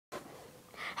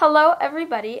Hello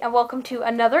everybody and welcome to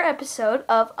another episode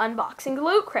of Unboxing the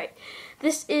Loot Crate.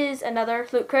 This is another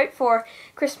Loot Crate for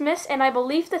Christmas and I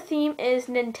believe the theme is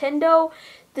Nintendo,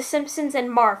 The Simpsons,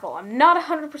 and Marvel. I'm not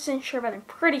 100% sure, but I'm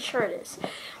pretty sure it is.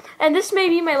 And this may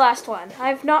be my last one.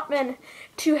 I've not been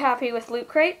too happy with Loot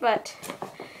Crate, but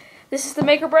this is the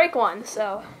make or break one,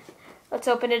 so let's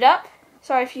open it up.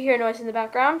 Sorry if you hear noise in the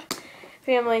background.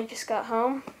 Family just got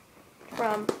home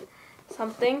from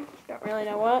something, don't really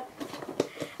know what.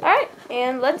 Alright,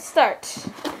 and let's start.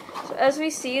 So as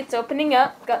we see, it's opening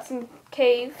up, got some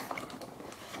cave,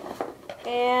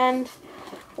 and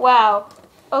wow,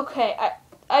 okay,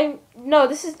 I'm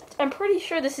pretty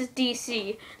sure this is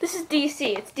DC. This is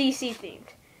DC, it's DC themed.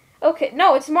 Okay,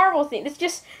 no, it's Marvel themed,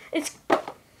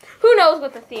 who knows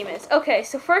what the theme is. Okay,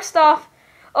 so first off,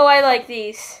 oh, I like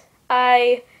these.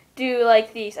 I do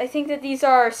like these. I think that these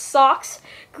are socks,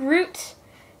 Groot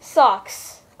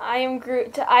socks. I am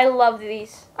Groot. I love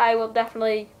these. I will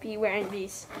definitely be wearing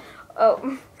these.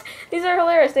 Oh, these are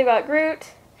hilarious. They've got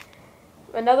Groot,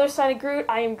 another side of Groot,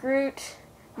 I am Groot,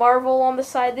 Marvel on the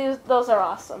side. Those are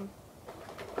awesome.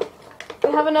 We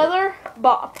have another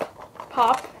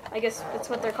pop, I guess that's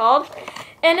what they're called,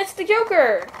 and it's the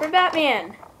Joker from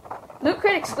Batman. Loot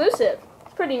Crate exclusive.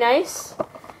 It's pretty nice.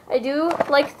 I do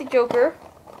like the Joker.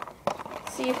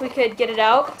 Let's see if we could get it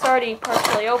out. It's already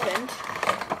partially opened.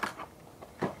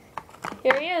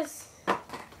 Here he is.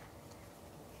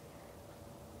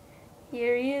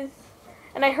 Here he is.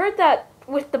 And I heard that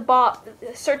with the bot,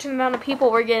 a certain amount of people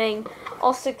were getting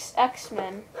all 6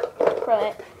 X-Men from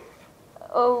it.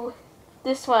 Oh,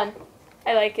 this one.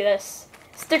 I like this.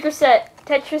 Sticker set.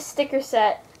 Tetris sticker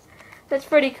set. That's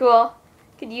pretty cool.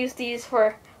 Could use these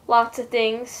for lots of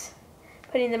things.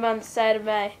 Putting them on the side of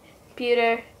my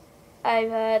computer,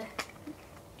 iPad,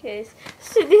 case.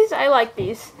 So these, I like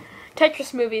these.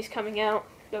 Tetris movies coming out.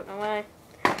 Don't know why.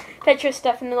 Tetris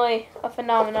definitely a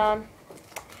phenomenon.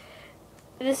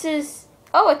 This is,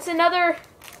 oh, it's another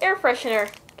air freshener.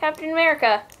 Captain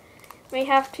America. May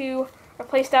have to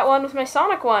replace that one with my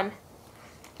Sonic one.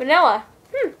 Vanilla.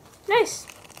 Nice.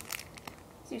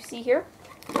 As you see here,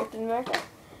 Captain America.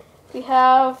 We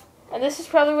have, and this is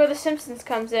probably where the Simpsons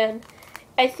comes in.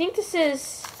 I think this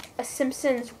is a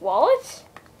Simpsons wallet.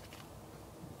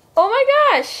 Oh my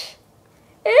gosh!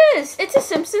 It is! It's a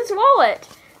Simpsons wallet!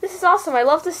 This is awesome. I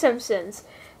love The Simpsons.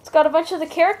 It's got a bunch of the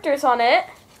characters on it.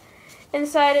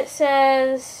 Inside it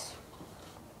says...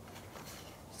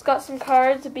 It's got some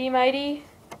cards, Be Mighty.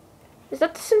 Is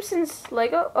that The Simpsons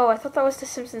Lego? Oh, I thought that was The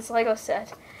Simpsons Lego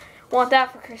set. Want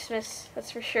that for Christmas,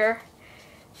 that's for sure.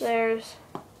 There's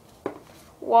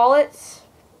wallets.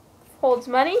 Holds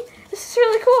money. This is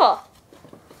really cool.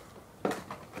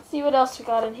 Let's see what else we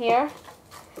got in here.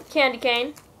 Candy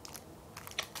cane.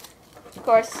 Of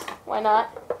course, why not?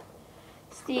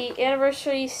 It's the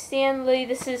Anniversary Stanley.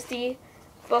 This is the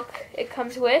book it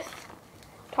comes with.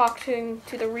 Talking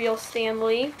to the real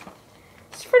Stanley.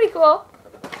 It's pretty cool.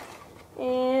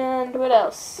 And what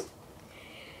else?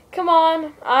 Come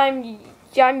on, I'm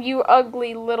you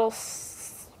ugly little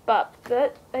spot.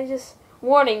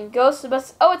 Warning,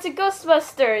 Ghostbusters. Oh, it's a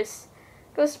Ghostbusters.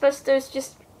 Ghostbusters,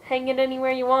 just hang it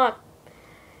anywhere you want.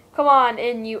 Come on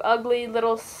in, you ugly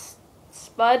little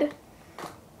spud.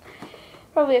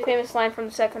 Probably a famous line from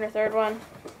the second or third one.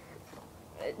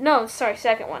 No, sorry,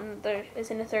 second one. There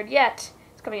isn't a third yet.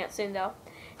 It's coming out soon, though.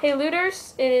 Hey,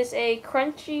 looters, it is a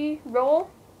Crunchyroll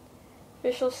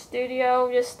official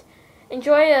studio. Just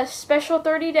enjoy a special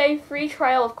 30-day free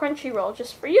trial of Crunchyroll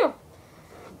just for you.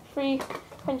 Free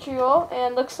Crunchyroll,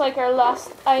 and looks like our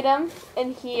last item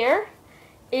in here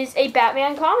is a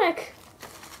Batman comic.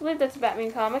 I believe that's a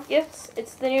Batman comic. Yes,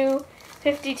 it's the new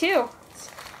 52. Let's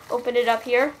open it up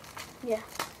here. Yeah.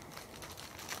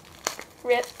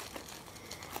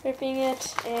 Ripping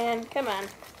it, and come on.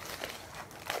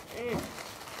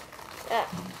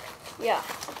 Yeah.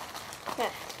 Okay.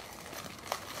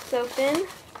 It's open.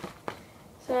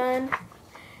 Son.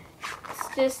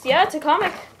 It's just, yeah, it's a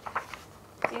comic.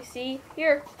 You see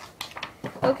here.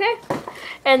 Okay,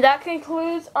 and that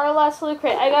concludes our last Loot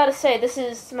Crate. I gotta say, this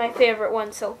is my favorite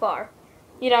one so far.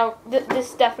 You know,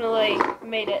 this definitely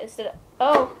made it.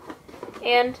 Oh,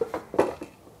 and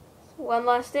one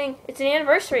last thing. It's an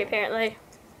anniversary, apparently.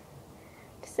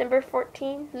 December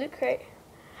 14, Loot Crate.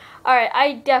 Alright,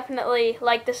 I definitely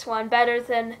like this one better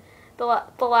than the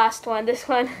last one. This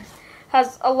one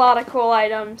has a lot of cool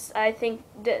items. I think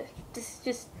this is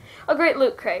just a great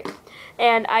Loot Crate.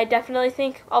 And I definitely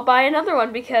think I'll buy another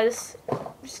one because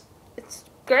it's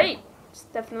great. It's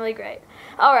definitely great.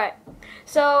 Alright,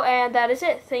 so, and that is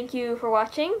it. Thank you for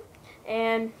watching.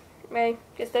 And I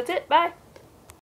guess that's it. Bye.